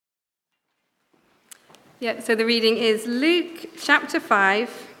Yeah, so the reading is Luke chapter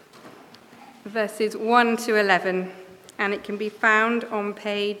 5, verses 1 to 11, and it can be found on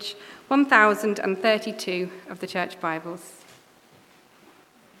page 1032 of the Church Bibles.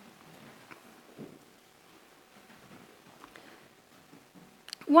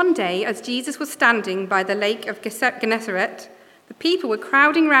 One day, as Jesus was standing by the lake of Gennesaret, the people were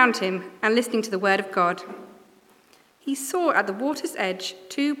crowding round him and listening to the word of God. He saw at the water's edge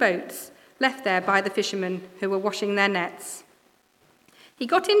 2 boats left there by the fishermen who were washing their nets. He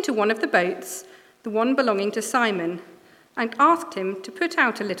got into one of the boats, the one belonging to Simon, and asked him to put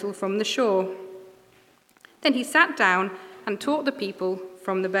out a little from the shore. Then he sat down and taught the people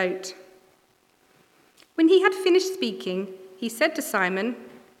from the boat. When he had finished speaking, he said to Simon,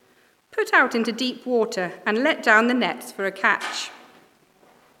 "Put out into deep water and let down the nets for a catch."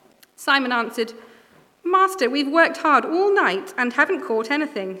 Simon answered, "Master, we've worked hard all night and haven't caught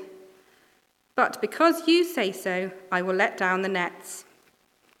anything. But because you say so, I will let down the nets."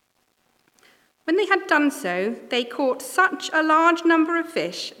 When they had done so, they caught such a large number of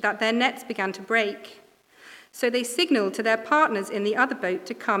fish that their nets began to break. So they signaled to their partners in the other boat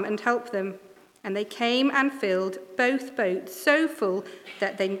to come and help them, and they came and filled both boats so full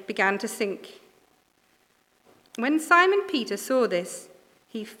that they began to sink. When Simon Peter saw this,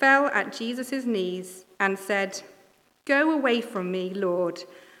 he fell at Jesus' knees and said, "Go away from me, Lord.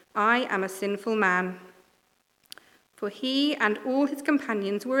 I am a sinful man." For he and all his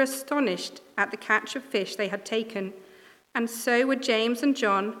companions were astonished at the catch of fish they had taken, and so were James and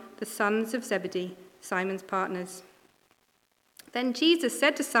John, the sons of Zebedee, Simon's partners. Then Jesus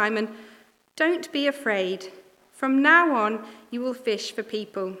said to Simon, "Don't be afraid. From now on you will fish for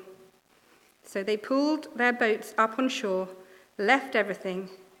people." So they pulled their boats up on shore, left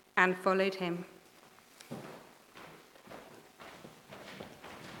everything, and followed him.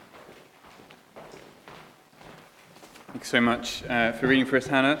 Thanks so much for reading for us,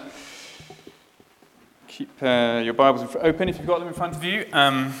 Hannah. Keep your Bibles open if you've got them in front of you.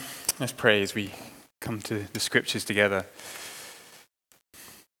 Let's pray as we come to the scriptures together.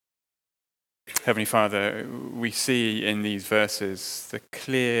 Heavenly Father, we see in these verses the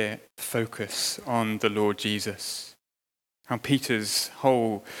clear focus on the Lord Jesus. How Peter's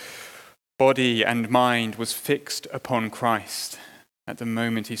whole body and mind was fixed upon Christ at the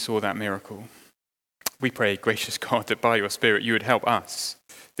moment he saw that miracle. We pray, gracious God, that by your Spirit you would help us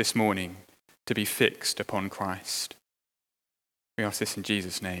this morning to be fixed upon Christ. We ask this in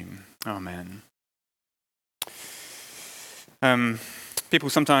Jesus' name. Amen. People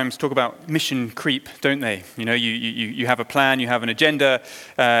sometimes talk about mission creep, don't they? You know, you have a plan, you have an agenda,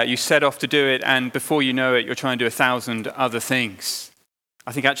 you set off to do it, and before you know it, you're trying to do 1,000 other things.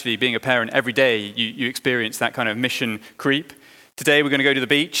 I think actually being a parent every day, you experience that kind of mission creep. Today we're going to go to the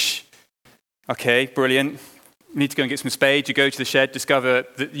beach. Okay, brilliant. You need to go and get some spades. You go to the shed, discover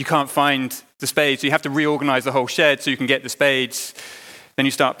that you can't find the spades, so you have to reorganize the whole shed so you can get the spades. Then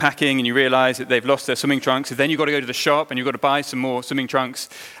you start packing and you realize that they've lost their swimming trunks. So then you've got to go to the shop and you've got to buy some more swimming trunks.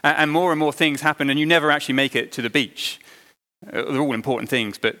 And more things happen and you never actually make it to the beach. They're all important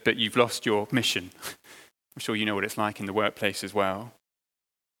things, but you've lost your mission. I'm sure you know what it's like in the workplace as well.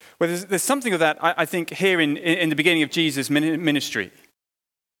 Well, there's something of that, I think, here in the beginning of Jesus' ministry.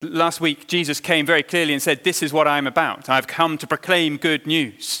 Last week, Jesus came very clearly and said, "This is what I'm about. I've come to proclaim good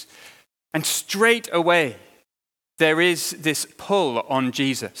news." And straight away, there is this pull on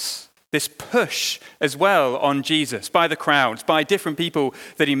Jesus, this push as well on Jesus by the crowds, by different people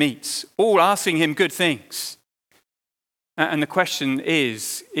that he meets, all asking him good things. And the question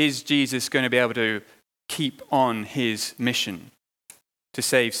is Jesus going to be able to keep on his mission to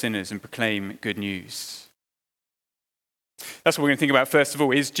save sinners and proclaim good news? That's what we're going to think about first of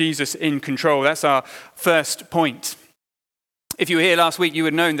all. Is Jesus in control? That's our first point. If you were here last week, you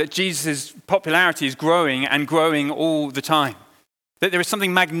would have known that Jesus' popularity is growing and growing all the time. That there is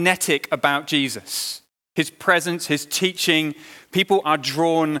something magnetic about Jesus. His presence, his teaching, people are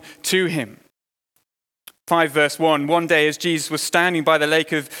drawn to him. 5 verse 1, one day as Jesus was standing by the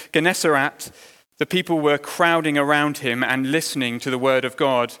lake of Gennesaret, the people were crowding around him and listening to the word of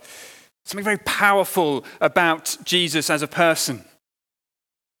God. Something very powerful about Jesus as a person.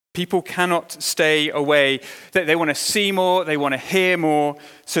 People cannot stay away. They want to see more, they want to hear more,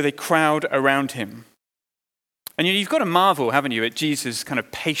 so they crowd around him. And you've got to marvel, haven't you, at Jesus' kind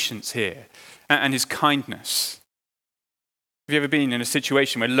of patience here and his kindness. Have you ever been in a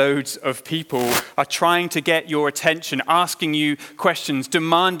situation where loads of people are trying to get your attention, asking you questions,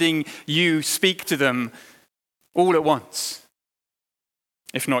 demanding you speak to them all at once?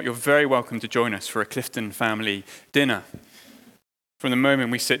 If not, you're very welcome to join us for a Clifton family dinner. From the moment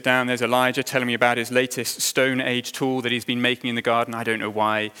we sit down, there's Elijah telling me about his latest Stone Age tool that he's been making in the garden. I don't know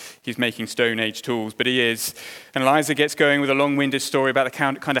why he's making Stone Age tools, but he is. And Eliza gets going with a long-winded story about the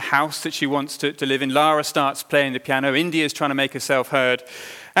kind of house that she wants to live in. Lara starts playing the piano. India's trying to make herself heard.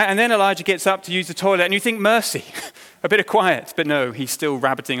 And then Elijah gets up to use the toilet, and you think, mercy, a bit of quiet. But no, he's still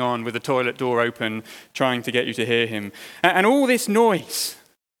rabbiting on with the toilet door open, trying to get you to hear him. And all this noise.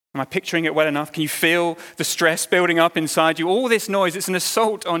 Am I picturing it well enough? Can you feel the stress building up inside you? All this noise, it's an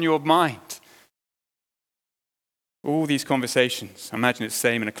assault on your mind. All these conversations, I imagine it's the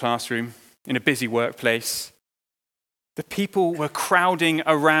same in a classroom, in a busy workplace. The people were crowding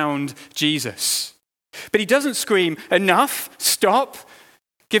around Jesus. But he doesn't scream, enough, stop,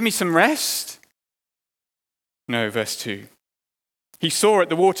 give me some rest. No, verse 2. He saw at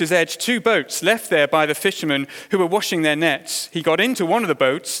the water's edge 2 boats left there by the fishermen who were washing their nets. He got into one of the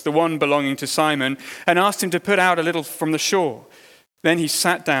boats, the one belonging to Simon, and asked him to put out a little from the shore. Then he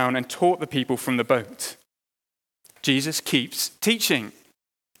sat down and taught the people from the boat. Jesus keeps teaching.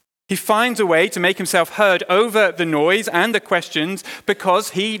 He finds a way to make himself heard over the noise and the questions because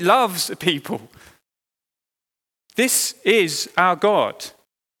he loves people. This is our God,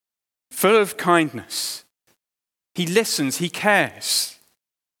 full of kindness. He listens, he cares.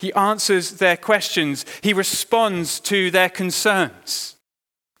 He answers their questions. He responds to their concerns.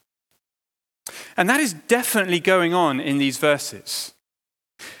 And that is definitely going on in these verses.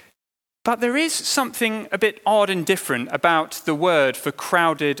 But there is something a bit odd and different about the word for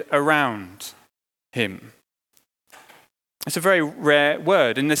crowded around him. It's a very rare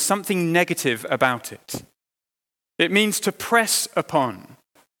word, and there's something negative about it. It means to press upon,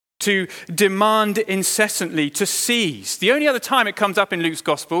 to demand incessantly, to seize. The only other time it comes up in Luke's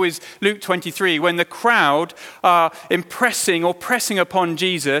gospel is Luke 23, when the crowd are impressing or pressing upon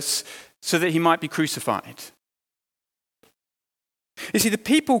Jesus so that he might be crucified. You see, the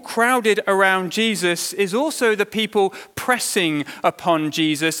people crowded around Jesus is also the people pressing upon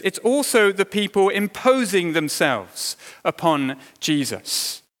Jesus. It's also the people imposing themselves upon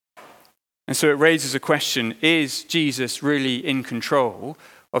Jesus. And so it raises a question, is Jesus really in control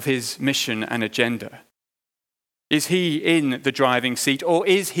of his mission and agenda? Is he in the driving seat, or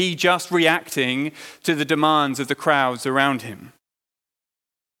is he just reacting to the demands of the crowds around him?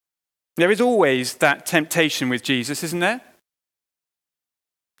 There is always that temptation with Jesus, isn't there?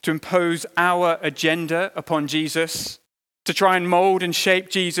 To impose our agenda upon Jesus, to try and mold and shape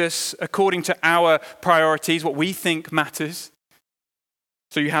Jesus according to our priorities, what we think matters.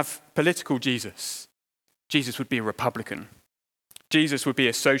 So you have political Jesus. Jesus would be a Republican. Jesus would be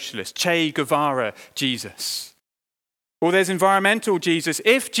a socialist, Che Guevara Jesus. Or there's environmental Jesus.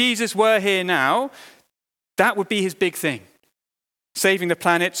 If Jesus were here now, that would be his big thing. Saving the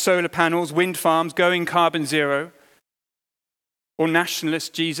planet, solar panels, wind farms, going carbon zero. Or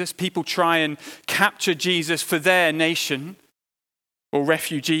nationalist Jesus. People try and capture Jesus for their nation. Or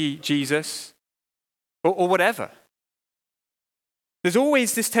refugee Jesus. Or whatever. There's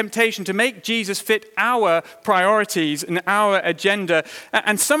always this temptation to make Jesus fit our priorities and our agenda.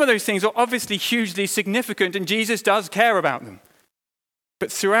 And some of those things are obviously hugely significant, and Jesus does care about them.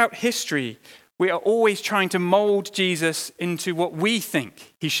 But throughout history, we are always trying to mold Jesus into what we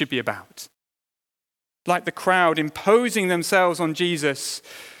think he should be about. Like the crowd imposing themselves on Jesus,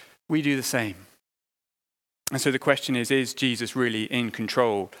 we do the same. And so the question is Jesus really in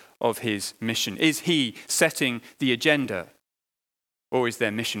control of his mission? Is he setting the agenda? Or is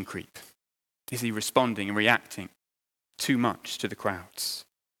there mission creep? Is he responding and reacting too much to the crowds?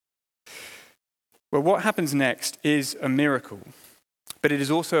 Well, what happens next is a miracle, but it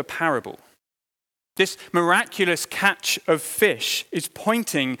is also a parable. This miraculous catch of fish is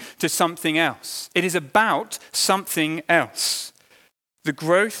pointing to something else. It is about something else. The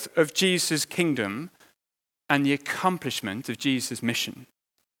growth of Jesus' kingdom and the accomplishment of Jesus' mission.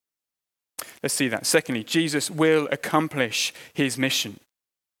 Let's see that. Secondly, Jesus will accomplish his mission.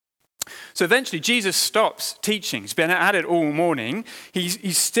 So eventually Jesus stops teaching. He's been at it all morning.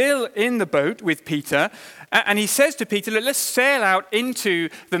 He's still in the boat with Peter. And he says to Peter, let's sail out into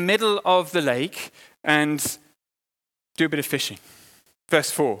the middle of the lake and do a bit of fishing. Verse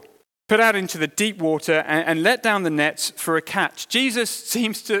 4. Put out into the deep water and let down the nets for a catch. Jesus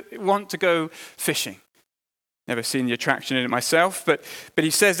seems to want to go fishing. Never seen the attraction in it myself, but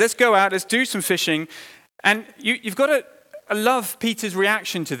he says, let's go out, let's do some fishing. And you've got to love Peter's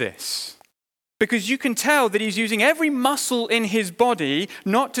reaction to this, because you can tell that he's using every muscle in his body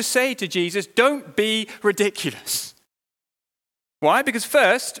not to say to Jesus, don't be ridiculous. Why? Because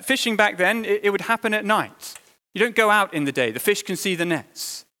first, fishing back then, it would happen at night. You don't go out in the day. The fish can see the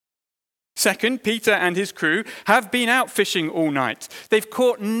nets. Second, Peter and his crew have been out fishing all night. They've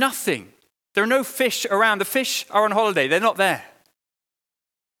caught nothing. There are no fish around. The fish are on holiday. They're not there.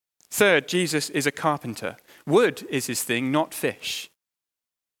 Third, Jesus is a carpenter. Wood is his thing, not fish.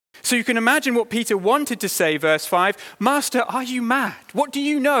 So you can imagine what Peter wanted to say, verse 5. Master, are you mad? What do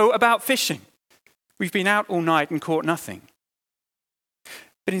you know about fishing? We've been out all night and caught nothing.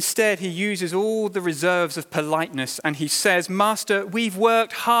 But instead, he uses all the reserves of politeness and he says, Master, we've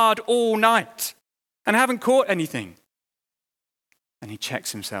worked hard all night and haven't caught anything. And he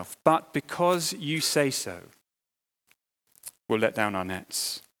checks himself. But because you say so, we'll let down our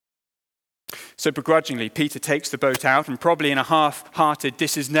nets. So begrudgingly, Peter takes the boat out and probably in a half-hearted,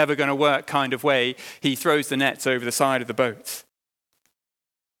 this is never going to work kind of way, he throws the nets over the side of the boat.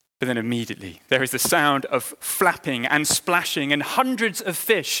 But then immediately, there is the sound of flapping and splashing and hundreds of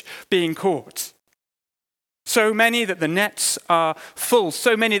fish being caught. So many that the nets are full,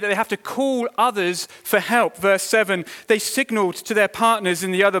 so many that they have to call others for help. Verse 7, they signaled to their partners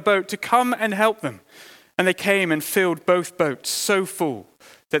in the other boat to come and help them. And they came and filled both boats so full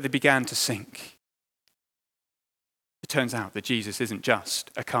that they began to sink. It turns out that Jesus isn't just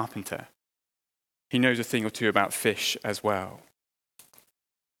a carpenter. He knows a thing or two about fish as well.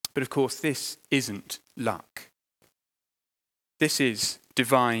 But of course, this isn't luck. This is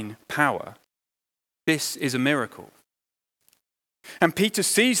divine power. This is a miracle. And Peter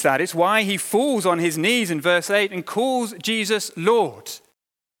sees that. It's why he falls on his knees in verse 8 and calls Jesus Lord.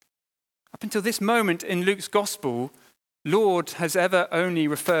 Up until this moment in Luke's gospel, Lord has ever only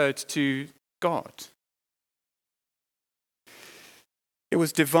referred to God. It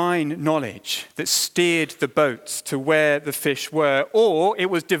was divine knowledge that steered the boats to where the fish were, or it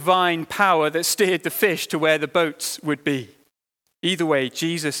was divine power that steered the fish to where the boats would be. Either way,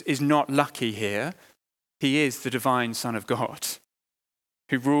 Jesus is not lucky here. He is the divine Son of God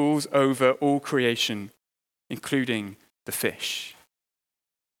who rules over all creation, including the fish.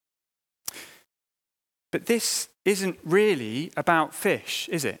 But this isn't really about fish,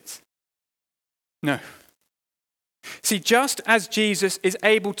 is it? No. See, just as Jesus is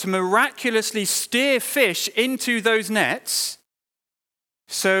able to miraculously steer fish into those nets,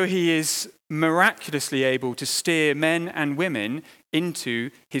 so he is miraculously able to steer men and women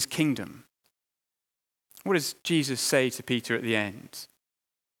into his kingdom. What does Jesus say to Peter at the end?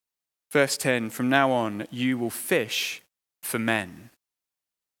 Verse 10, from now on, you will fish for men.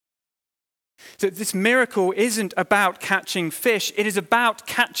 So this miracle isn't about catching fish, it is about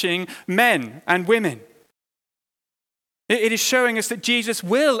catching men and women. It is showing us that Jesus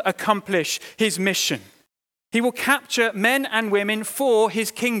will accomplish his mission. He will capture men and women for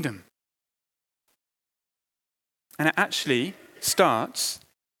his kingdom. And it actually starts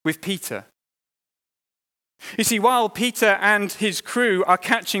with Peter. You see, while Peter and his crew are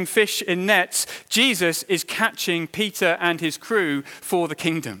catching fish in nets, Jesus is catching Peter and his crew for the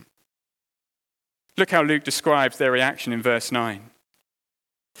kingdom. Look how Luke describes their reaction in verse 9.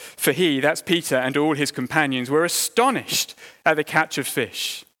 For he, that's Peter, and all his companions were astonished at the catch of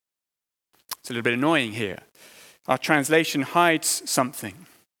fish. It's a little bit annoying here. Our translation hides something.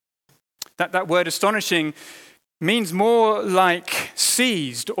 That word astonishing means more like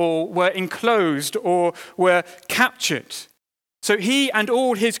seized or were enclosed or were captured. So he and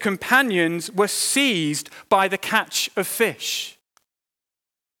all his companions were seized by the catch of fish.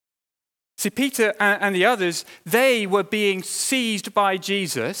 See, Peter and the others, they were being seized by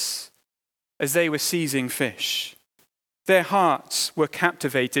Jesus as they were seizing fish. Their hearts were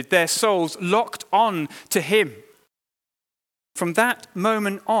captivated, their souls locked on to him. From that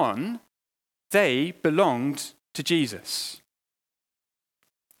moment on, they belonged to Jesus.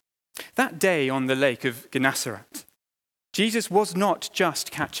 That day on the lake of Gennesaret, Jesus was not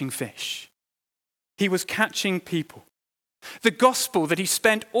just catching fish. He was catching people. The gospel that he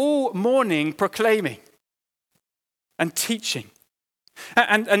spent all morning proclaiming and teaching.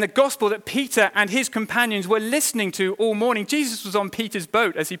 And the gospel that Peter and his companions were listening to all morning. Jesus was on Peter's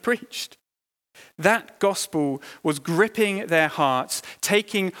boat as he preached. That gospel was gripping their hearts,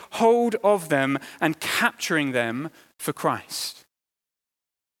 taking hold of them and capturing them for Christ.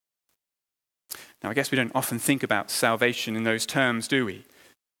 Now, I guess we don't often think about salvation in those terms, do we?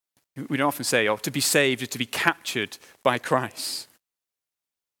 We don't often say, to be saved is to be captured by Christ.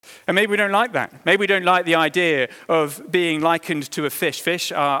 And maybe we don't like that. Maybe we don't like the idea of being likened to a fish.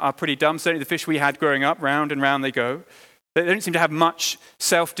 Fish are pretty dumb. Certainly the fish we had growing up, round and round they go. They don't seem to have much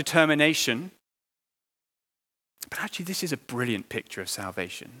self-determination. But actually, this is a brilliant picture of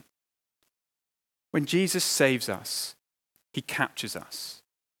salvation. When Jesus saves us, he captures us.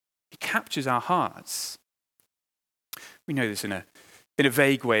 He captures our hearts. We know this in a in a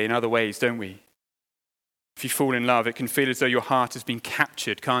vague way in other ways, don't we? If you fall in love, it can feel as though your heart has been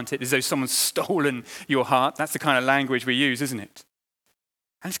captured, can't it? As though someone's stolen your heart. That's the kind of language we use, isn't it?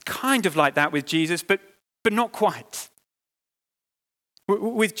 And it's kind of like that with Jesus, but not quite.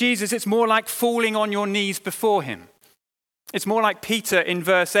 With Jesus, it's more like falling on your knees before him. It's more like Peter in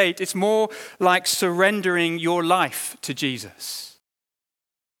verse 8. It's more like surrendering your life to Jesus.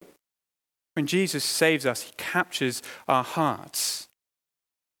 When Jesus saves us, he captures our hearts.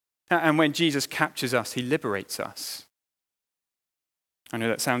 And when Jesus captures us, he liberates us. I know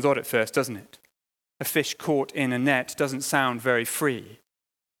that sounds odd at first, doesn't it? A fish caught in a net doesn't sound very free.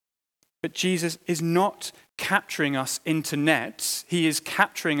 But Jesus is not capturing us into nets. He is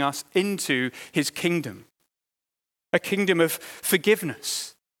capturing us into his kingdom. A kingdom of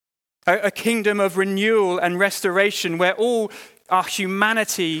forgiveness. A kingdom of renewal and restoration where all our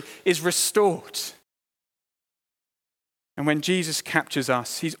humanity is restored. And when Jesus captures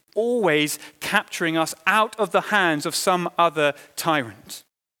us, he's always capturing us out of the hands of some other tyrant.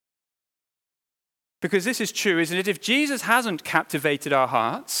 Because this is true, isn't it? If Jesus hasn't captivated our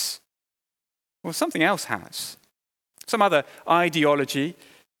hearts, well, something else has. Some other ideology,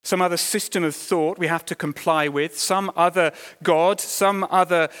 some other system of thought we have to comply with, some other God, some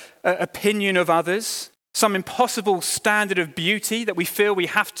other opinion of others, some impossible standard of beauty that we feel we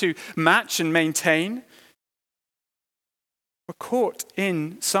have to match and maintain. We're caught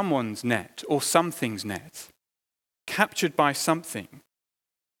in someone's net or something's net, captured by something.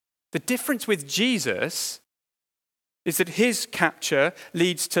 The difference with Jesus is that his capture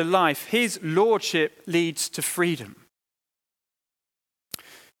leads to life. His lordship leads to freedom.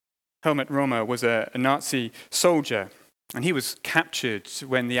 Helmut Rohmer was a Nazi soldier, and he was captured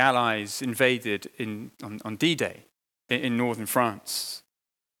when the Allies invaded on D-Day in northern France.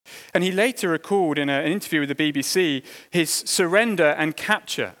 And he later recalled in an interview with the BBC his surrender and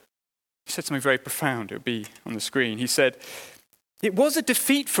capture. He said something very profound. It would be on the screen. He said, "It was a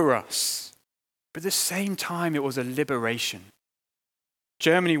defeat for us, but at the same time it was a liberation.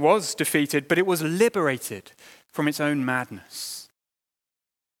 Germany was defeated, but it was liberated from its own madness."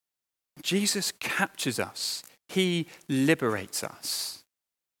 Jesus captures us. He liberates us.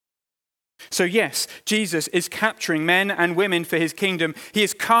 So yes, Jesus is capturing men and women for his kingdom. He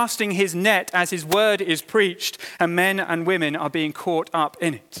is casting his net as his word is preached, and men and women are being caught up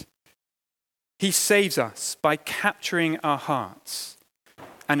in it. He saves us by capturing our hearts,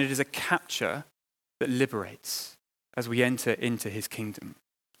 and it is a capture that liberates as we enter into his kingdom.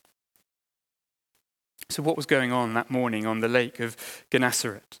 So what was going on that morning on the lake of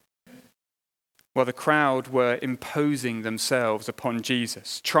Gennesaret? Well, the crowd were imposing themselves upon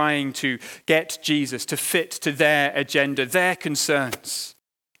Jesus, trying to get Jesus to fit to their agenda, their concerns.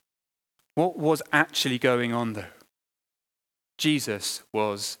 What was actually going on, though? Jesus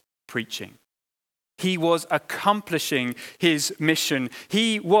was preaching. He was accomplishing his mission.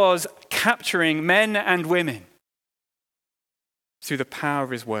 He was capturing men and women through the power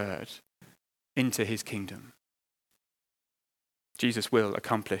of his word into his kingdom. Jesus will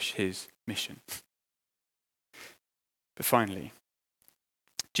accomplish his mission. But finally,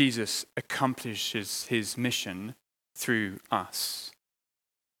 Jesus accomplishes his mission through us.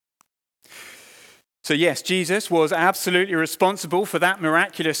 So yes, Jesus was absolutely responsible for that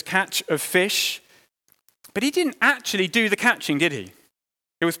miraculous catch of fish, but he didn't actually do the catching, did he?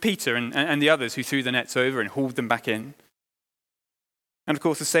 It was Peter and the others who threw the nets over and hauled them back in. And of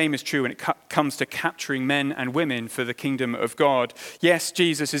course, the same is true when it comes to capturing men and women for the kingdom of God. Yes,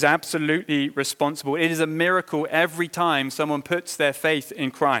 Jesus is absolutely responsible. It is a miracle every time someone puts their faith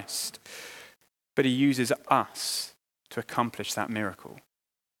in Christ. But he uses us to accomplish that miracle.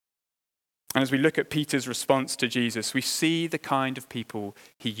 And as we look at Peter's response to Jesus, we see the kind of people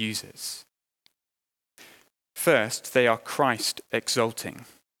he uses. First, they are Christ exalting.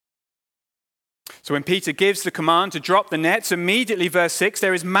 So when Peter gives the command to drop the nets, immediately, verse 6,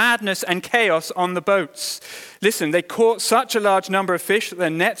 there is madness and chaos on the boats. Listen, they caught such a large number of fish that their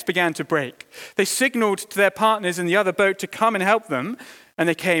nets began to break. They signaled to their partners in the other boat to come and help them, and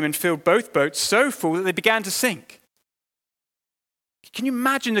they came and filled both boats so full that they began to sink. Can you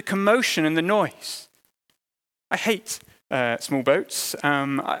imagine the commotion and the noise? I hate small boats,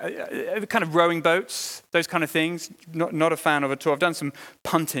 kind of rowing boats, those kind of things. Not a fan of it at all. I've done some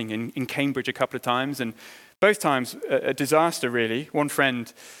punting in Cambridge a couple of times, and both times a disaster, really. One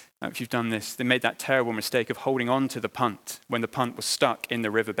friend, if you've done this, they made that terrible mistake of holding on to the punt when the punt was stuck in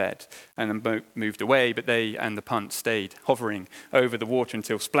the riverbed, and the boat moved away, but they and the punt stayed hovering over the water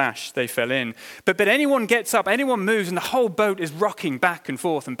until splash, they fell in. But anyone gets up, anyone moves, and the whole boat is rocking back and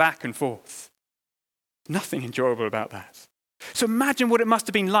forth and back and forth. Nothing enjoyable about that. So imagine what it must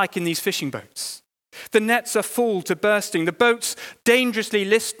have been like in these fishing boats. The nets are full to bursting. The boat's dangerously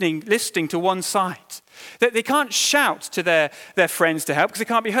listing to one side. They can't shout to their friends to help because they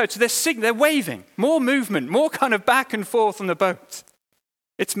can't be heard. So they're waving. More movement, more kind of back and forth on the boat.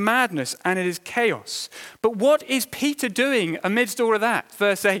 It's madness and it is chaos. But what is Peter doing amidst all of that?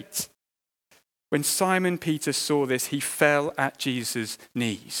 Verse 8. When Simon Peter saw this, he fell at Jesus'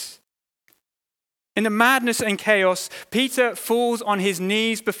 knees. In the madness and chaos, Peter falls on his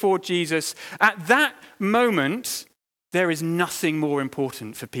knees before Jesus. At that moment, there is nothing more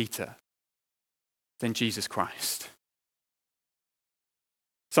important for Peter than Jesus Christ.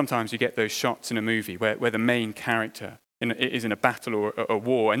 Sometimes you get those shots in a movie where the main character is in a battle or a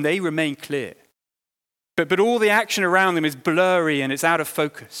war, and they remain clear. But all the action around them is blurry and it's out of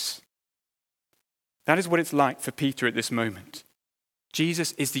focus. That is what it's like for Peter at this moment.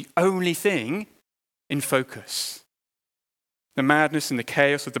 Jesus is the only thing in focus. The madness and the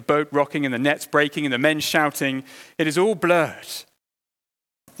chaos of the boat rocking and the nets breaking and the men shouting, it is all blurred.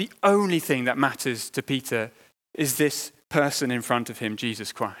 The only thing that matters to Peter is this person in front of him,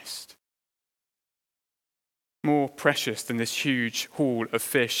 Jesus Christ. More precious than this huge haul of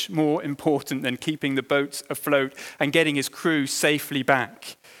fish, more important than keeping the boats afloat and getting his crew safely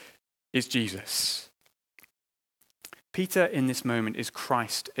back is Jesus. Peter in this moment is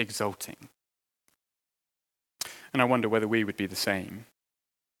Christ exalting. And I wonder whether we would be the same.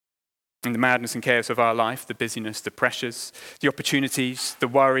 In the madness and chaos of our life, the busyness, the pressures, the opportunities, the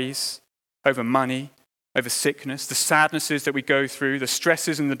worries over money, over sickness, the sadnesses that we go through, the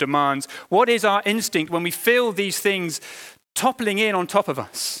stresses and the demands, what is our instinct when we feel these things toppling in on top of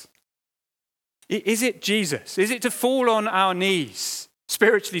us? Is it Jesus? Is it to fall on our knees,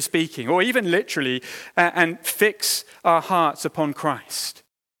 spiritually speaking, or even literally, and fix our hearts upon Christ?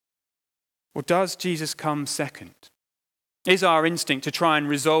 Or does Jesus come second? Is our instinct to try and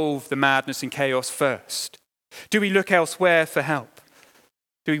resolve the madness and chaos first? Do we look elsewhere for help?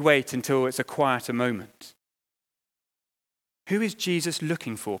 Do we wait until it's a quieter moment? Who is Jesus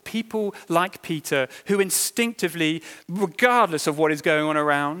looking for? People like Peter who instinctively, regardless of what is going on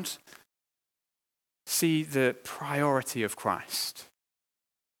around, see the priority of Christ,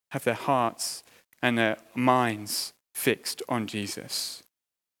 have their hearts and their minds fixed on Jesus.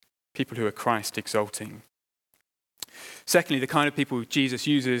 People who are Christ exalting. Secondly, the kind of people Jesus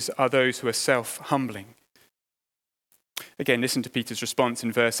uses are those who are self-humbling. Again, listen to Peter's response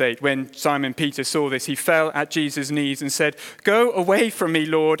in verse 8. When Simon Peter saw this, he fell at Jesus' knees and said, "Go away from me,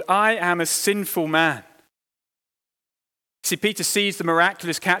 Lord, I am a sinful man." See, Peter sees the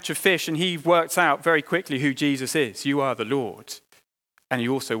miraculous catch of fish and he works out very quickly who Jesus is. You are the Lord. And he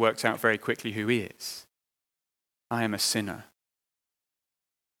also works out very quickly who he is. I am a sinner.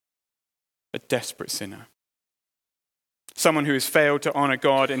 A desperate sinner. Someone who has failed to honor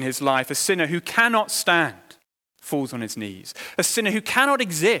God in his life. A sinner who cannot stand, falls on his knees. A sinner who cannot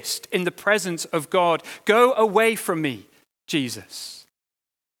exist in the presence of God. Go away from me, Jesus.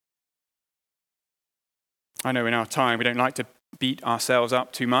 I know in our time we don't like to beat ourselves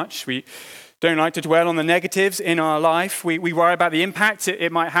up too much. We don't like to dwell on the negatives in our life. We worry about the impact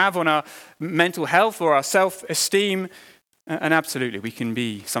it might have on our mental health or our self-esteem. And absolutely, we can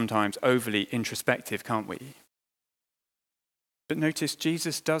be sometimes overly introspective, can't we? But notice,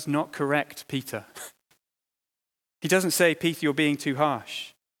 Jesus does not correct Peter. He doesn't say, "Peter, you're being too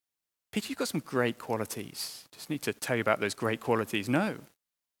harsh. Peter, you've got some great qualities. Just need to tell you about those great qualities." No.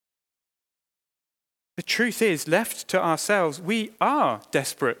 The truth is, left to ourselves, we are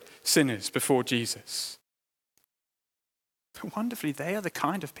desperate sinners before Jesus. But wonderfully, they are the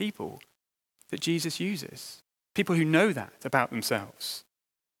kind of people that Jesus uses. People who know that about themselves.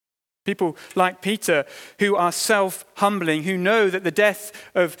 People like Peter who are self-humbling, who know that the death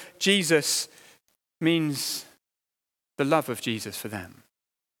of Jesus means the love of Jesus for them.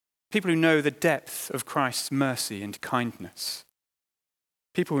 People who know the depth of Christ's mercy and kindness.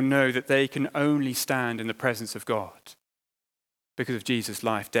 People who know that they can only stand in the presence of God because of Jesus'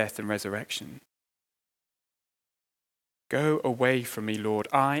 life, death, and resurrection. Go away from me, Lord.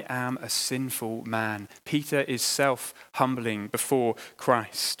 I am a sinful man. Peter is self-humbling before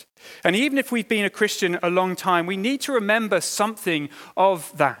Christ. And even if we've been a Christian a long time, we need to remember something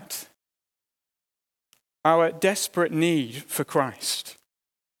of that. Our desperate need for Christ.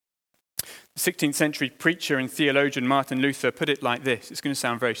 The 16th century preacher and theologian Martin Luther put it like this. It's going to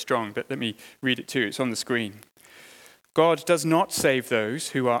sound very strong, but let me read it to you. It's on the screen. God does not save those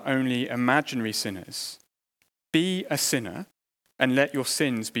who are only imaginary sinners. Be a sinner and let your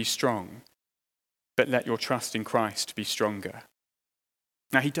sins be strong, but let your trust in Christ be stronger.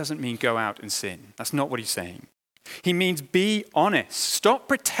 Now, he doesn't mean go out and sin. That's not what he's saying. He means be honest. Stop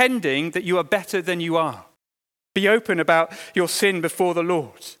pretending that you are better than you are. Be open about your sin before the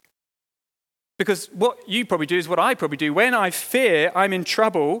Lord. Because what you probably do is what I probably do. When I fear I'm in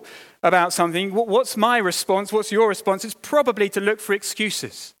trouble about something, what's my response? What's your response? It's probably to look for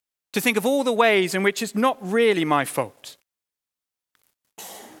excuses, to think of all the ways in which it's not really my fault.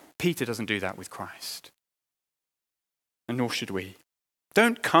 Peter doesn't do that with Christ, and nor should we.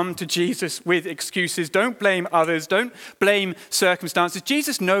 Don't come to Jesus with excuses. Don't blame others. Don't blame circumstances.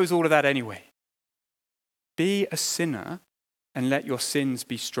 Jesus knows all of that anyway. Be a sinner and let your sins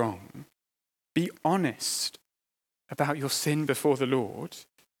be strong. Be honest about your sin before the Lord,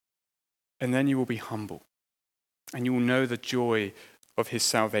 and then you will be humble, and you will know the joy of his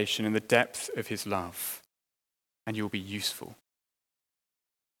salvation and the depth of his love, and you will be useful.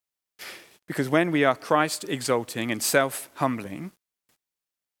 Because when we are Christ-exalting and self-humbling,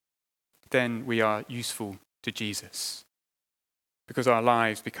 then we are useful to Jesus, because our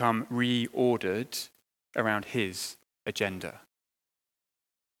lives become reordered around his agenda.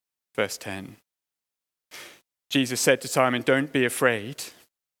 Verse 10. Jesus said to Simon, "Don't be afraid."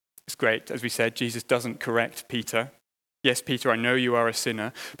 It's great, as we said, Jesus doesn't correct Peter. Yes, Peter, I know you are a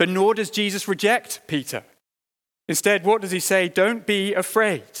sinner, but nor does Jesus reject Peter. Instead, what does he say? Don't be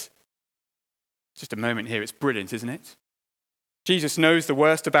afraid. Just a moment here, it's brilliant, isn't it? Jesus knows the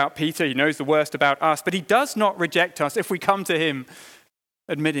worst about Peter, he knows the worst about us, but he does not reject us if we come to him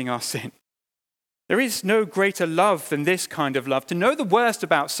admitting our sin. There is no greater love than this kind of love, to know the worst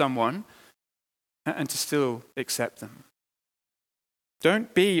about someone and to still accept them.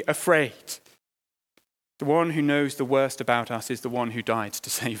 Don't be afraid. The one who knows the worst about us is the one who died to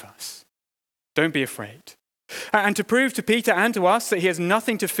save us. Don't be afraid. And to prove to Peter and to us that he has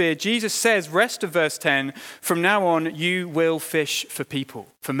nothing to fear, Jesus says, rest of verse 10, from now on you will fish for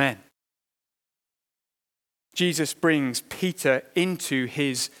people, for men. Jesus brings Peter into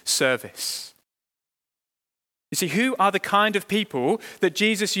his service. You see, who are the kind of people that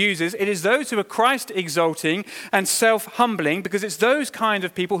Jesus uses? It is those who are Christ-exalting and self-humbling, because it's those kind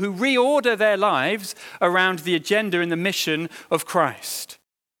of people who reorder their lives around the agenda and the mission of Christ.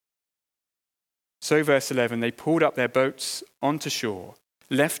 So, verse 11, they pulled up their boats onto shore,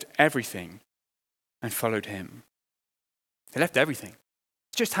 left everything, and followed him. They left everything.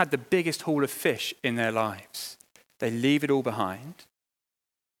 Just had the biggest haul of fish in their lives. They leave it all behind.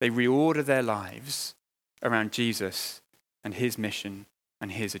 They reorder their lives around Jesus and his mission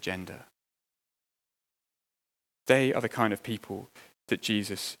and his agenda. They are the kind of people that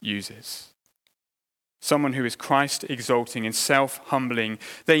Jesus uses. Someone who is Christ-exalting and self-humbling.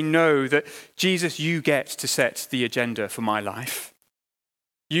 They know that, Jesus, you get to set the agenda for my life.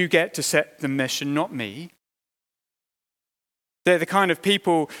 You get to set the mission, not me. They're the kind of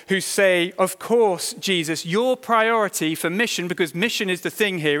people who say, of course, Jesus, your priority for mission, because mission is the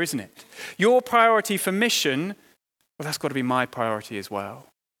thing here, isn't it? Your priority for mission, well, that's got to be my priority as well.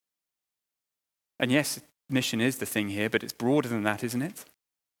 And yes, mission is the thing here, but it's broader than that, isn't it?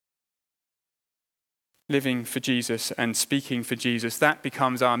 Living for Jesus and speaking for Jesus, that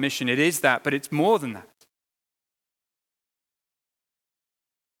becomes our mission. It is that, but it's more than that.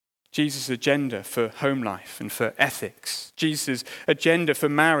 Jesus' agenda for home life and for ethics, Jesus' agenda for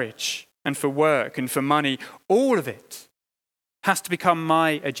marriage and for work and for money, all of it has to become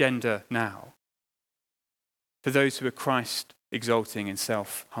my agenda now. For those who are Christ-exalting and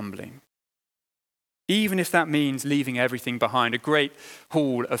self-humbling. Even if that means leaving everything behind, a great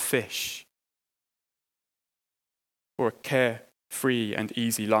haul of fish, or a carefree and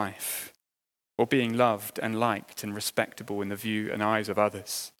easy life, or being loved and liked and respectable in the view and eyes of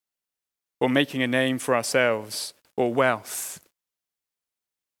others, or making a name for ourselves, or wealth.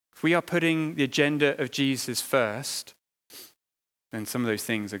 If we are putting the agenda of Jesus first, then some of those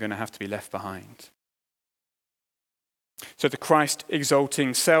things are going to have to be left behind. So the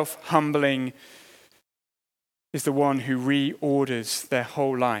Christ-exalting, self-humbling is the one who reorders their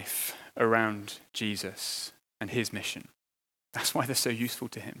whole life around Jesus and his mission. That's why they're so useful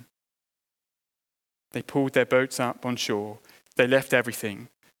to him. They pulled their boats up on shore, they left everything,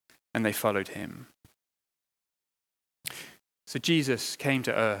 and they followed him. So Jesus came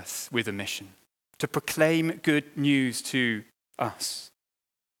to earth with a mission, to proclaim good news to us,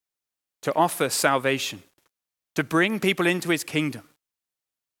 to offer salvation, to bring people into his kingdom.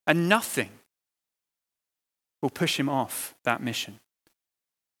 And nothing will push him off that mission.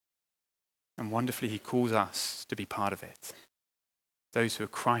 And wonderfully, he calls us to be part of it. Those who are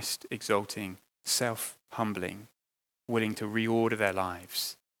Christ-exalting, self-humbling, willing to reorder their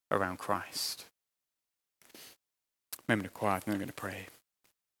lives around Christ. Moment of quiet, and then I'm going to pray.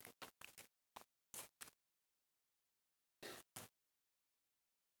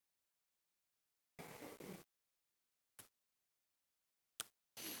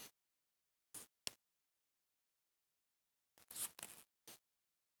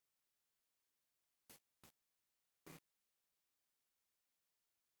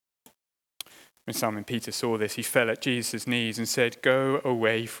 When Simon Peter saw this, he fell at Jesus' knees and said, "Go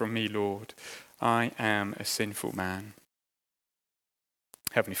away from me, Lord. I am a sinful man."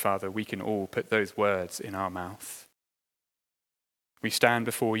 Heavenly Father, we can all put those words in our mouth. We stand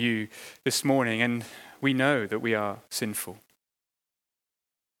before you this morning and we know that we are sinful.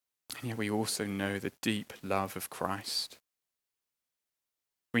 And yet we also know the deep love of Christ.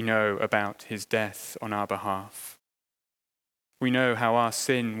 We know about his death on our behalf. We know how our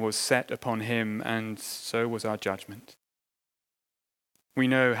sin was set upon him and so was our judgment. We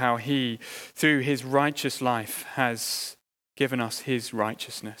know how he, through his righteous life, has given us his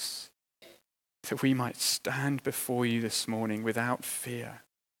righteousness, that we might stand before you this morning without fear.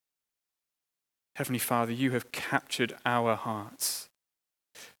 Heavenly Father, you have captured our hearts,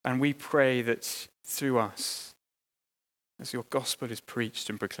 and we pray that through us, as your gospel is preached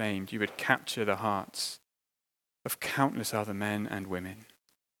and proclaimed, you would capture the hearts of countless other men and women.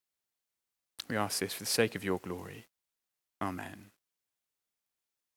 We ask this for the sake of your glory. Amen.